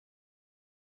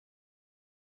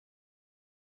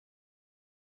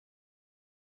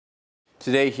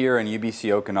Today here in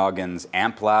UBC Okanagan's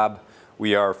AMP Lab,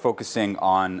 we are focusing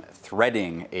on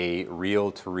threading a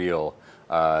reel-to-reel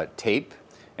tape.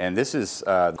 And this is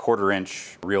a 1/4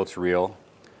 inch reel-to-reel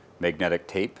magnetic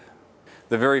tape.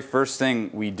 The very first thing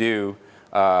we do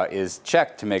is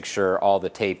check to make sure all the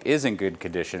tape is in good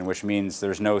condition, which means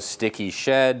there's no sticky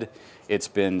shed, it's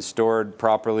been stored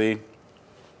properly,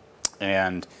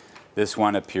 and this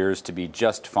one appears to be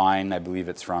just fine. I believe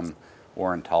it's from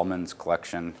Warren Tallman's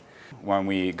collection. When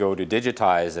we go to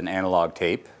digitize an analog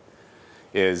tape,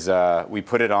 we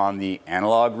put it on the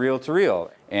analog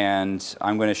reel-to-reel, and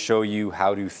I'm going to show you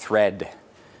how to thread,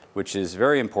 which is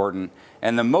very important.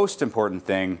 And the most important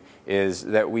thing is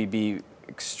that we be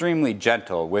extremely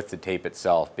gentle with the tape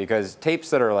itself, because tapes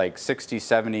that are like 60,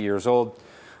 70 years old,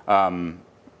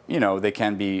 you know, they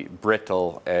can be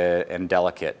brittle and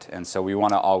delicate, and so we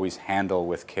want to always handle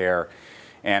with care.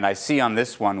 And I see on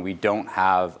this one we don't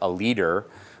have a leader,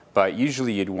 but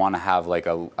usually you'd want to have like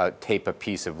a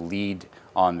piece of lead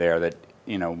on there that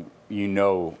you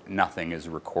know nothing is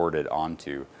recorded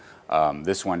onto.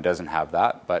 This one doesn't have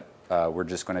that, but we're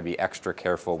just going to be extra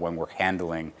careful when we're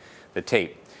handling the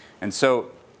tape. And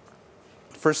so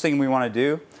first thing we want to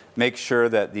do, make sure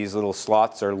that these little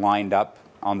slots are lined up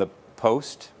on the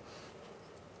post.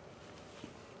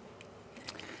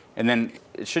 And then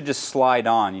it should just slide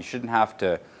on. You shouldn't have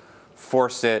to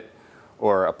force it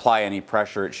or apply any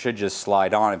pressure. It should just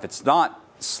slide on. If it's not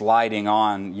sliding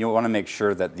on, you want to make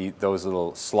sure that those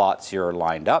little slots here are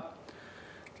lined up.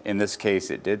 In this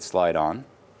case, it did slide on.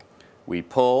 We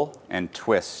pull and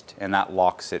twist, and that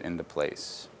locks it into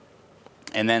place.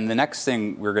 And then the next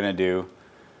thing we're going to do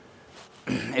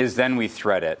is then we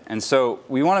thread it. And so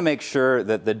we want to make sure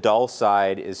that the dull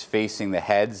side is facing the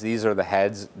heads. These are the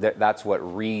heads. That's what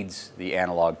reads the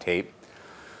analog tape.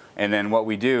 And then what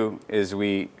we do is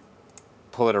we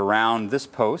pull it around this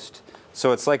post.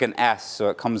 So it's like an S. So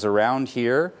it comes around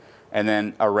here and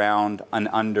then around and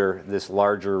under this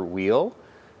larger wheel.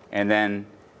 And then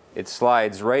it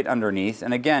slides right underneath.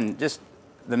 And again, just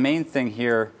the main thing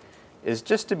here is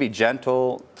just to be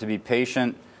gentle, to be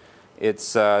patient.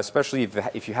 It's especially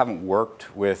if you haven't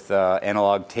worked with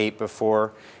analog tape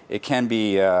before, it can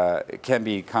be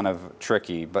kind of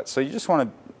tricky. But so you just want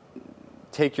to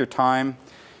take your time.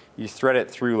 You thread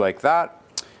it through like that,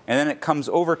 and then it comes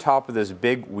over top of this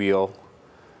big wheel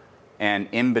and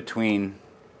in between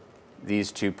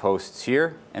these two posts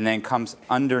here, and then comes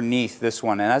underneath this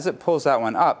one. And as it pulls that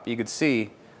one up, you could see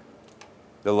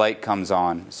the light comes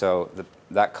on. So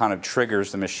that kind of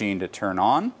triggers the machine to turn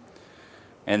on.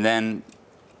 And then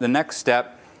the next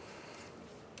step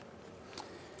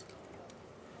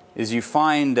is you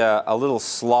find a little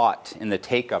slot in the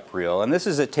take-up reel. And this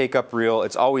is a take-up reel.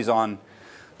 It's always on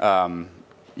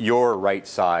your right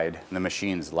side, the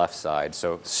machine's left side.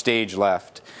 So stage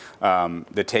left,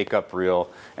 the take-up reel.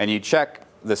 And you check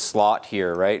the slot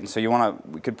here, right? And so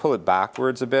we could pull it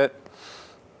backwards a bit.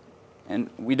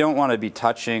 And we don't want to be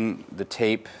touching the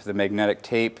tape, the magnetic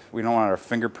tape. We don't want our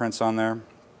fingerprints on there.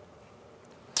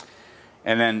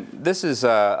 And then this is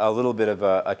a little bit of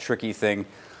a tricky thing,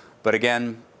 but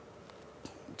again,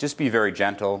 just be very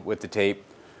gentle with the tape.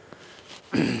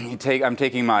 I'm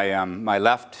taking my, my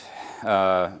left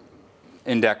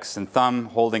index and thumb,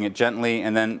 holding it gently,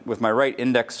 and then with my right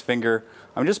index finger,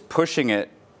 I'm just pushing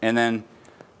it and then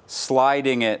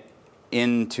sliding it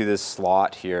into this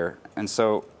slot here. And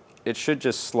so it should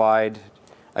just slide.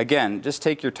 Again, just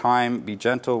take your time, be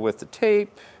gentle with the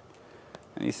tape.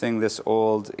 Anything this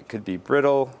old, it could be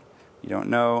brittle, you don't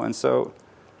know. And so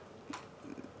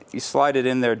you slide it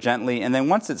in there gently, and then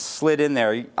once it's slid in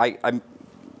there, I'm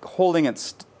holding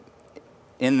it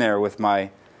in there with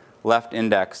my left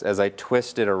index as I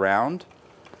twist it around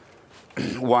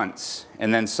once.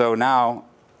 And then so now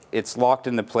it's locked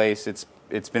into place,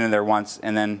 it's been in there once,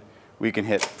 and then we can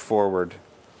hit forward.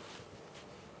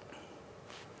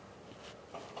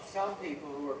 Some people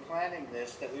who were planning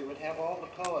this, that we would have all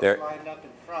the poets lined up in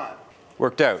front.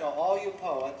 Worked out. So all you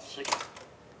poets.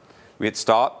 We hit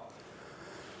stop.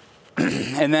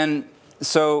 And then,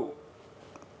 so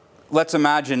let's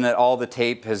imagine that all the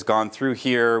tape has gone through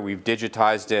here, we've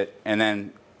digitized it, and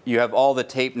then you have all the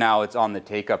tape now, it's on the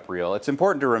take-up reel. It's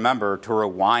important to remember to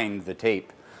rewind the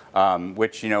tape,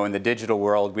 which, in the digital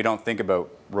world, we don't think about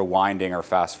rewinding or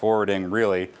fast-forwarding,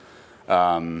 really.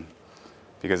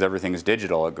 Because everything is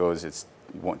digital, it's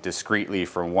discretely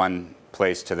from one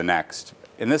place to the next.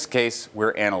 In this case,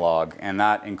 we're analog, and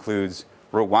that includes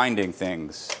rewinding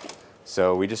things.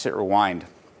 So we just hit rewind.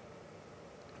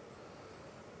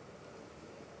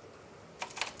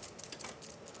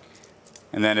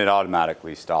 And then it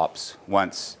automatically stops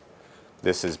once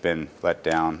this has been let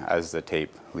down as the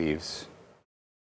tape leaves.